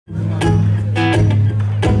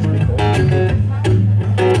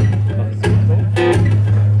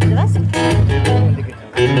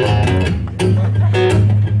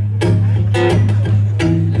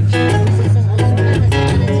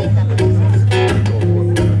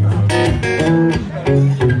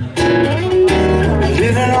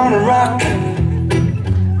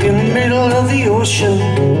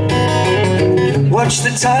Watch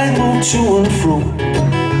the tide move to and fro.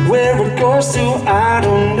 Where it goes to, I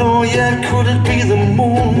don't know. Yeah, could it be the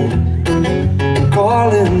moon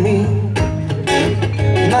calling me?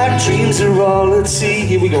 My dreams are all at sea.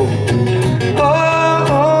 Here we go. Oh,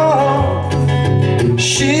 oh,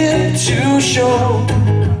 ship to shore.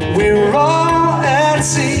 We're all at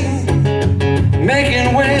sea,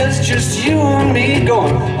 making waves, just you and me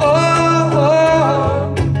going.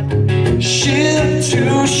 Oh, oh, ship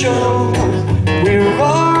to shore. We're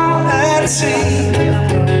all at sea.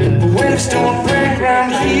 The waves don't break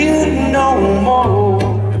round here no more.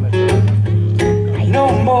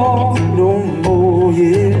 No more, no more,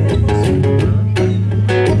 yeah.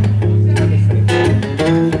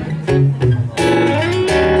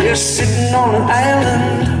 You're sitting on an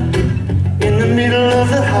island in the middle of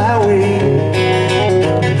the highway.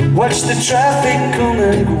 Watch the traffic come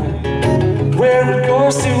and go. Where it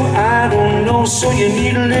goes to, I don't know. So you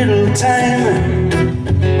need a little time.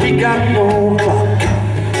 We got no clock,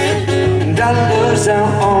 and our love's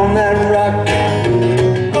out on that rock.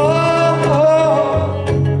 Oh,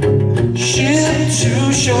 oh, ship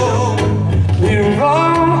to shore. We're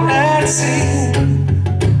all at sea,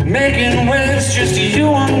 making waves, just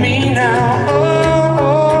you and me now.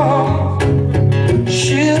 Oh, oh,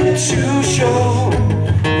 ship to shore.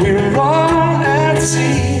 We're all at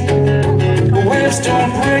sea. The waves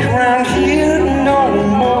don't break round here no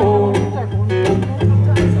more.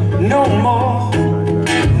 No more,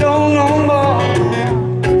 no, no more.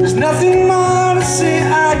 There's nothing more to say,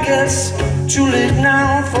 I guess. Too late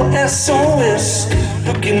now for SOS.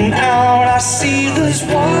 Looking out, I see those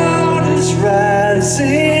waters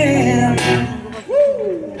rising.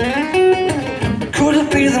 Could it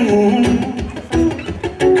be the moon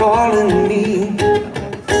calling me?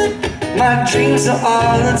 My dreams are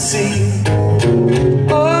all at sea.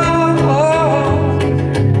 Oh,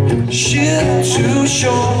 oh, ship to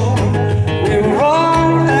shore. We're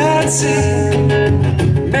all at sea,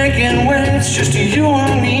 making waves, just you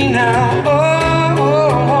and me now. Oh,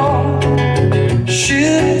 oh,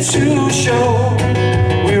 ship to shore.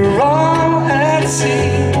 We're all at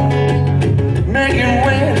sea, making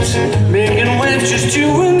waves, just you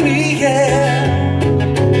and me,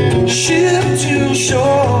 yeah. Ship to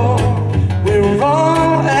shore. We're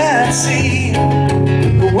all at sea.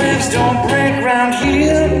 The waves don't break round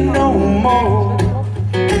here no more.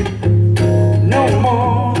 No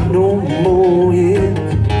more, no more,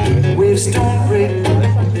 yeah. Waves don't break,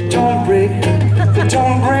 don't break. They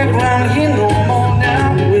don't break round here no more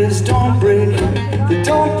now. Waves don't break, they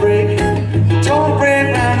don't break. They don't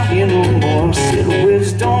break round here no more. Said the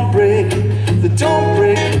waves don't break, they don't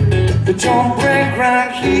break. They don't break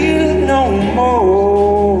round here